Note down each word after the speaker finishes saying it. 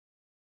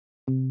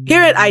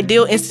Here at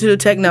Ideal Institute of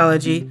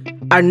Technology,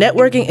 our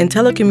networking and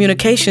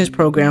telecommunications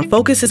program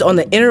focuses on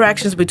the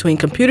interactions between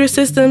computer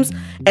systems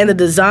and the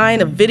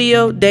design of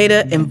video,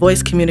 data, and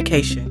voice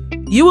communication.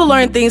 You will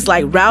learn things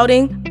like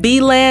routing,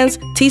 VLANs,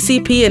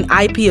 TCP and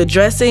IP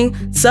addressing,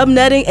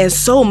 subnetting, and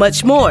so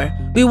much more.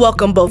 We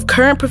welcome both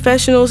current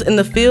professionals in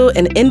the field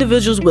and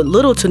individuals with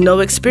little to no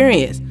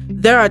experience.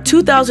 There are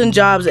 2,000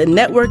 jobs in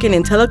networking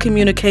and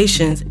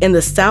telecommunications in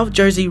the South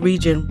Jersey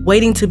region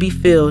waiting to be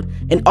filled,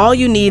 and all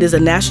you need is a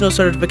national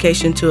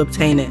certification to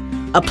obtain it.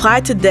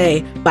 Apply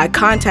today by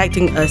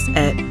contacting us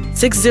at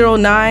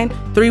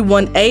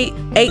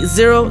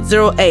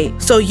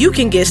 609-318-8008 so you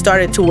can get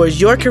started towards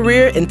your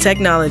career in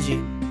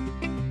technology.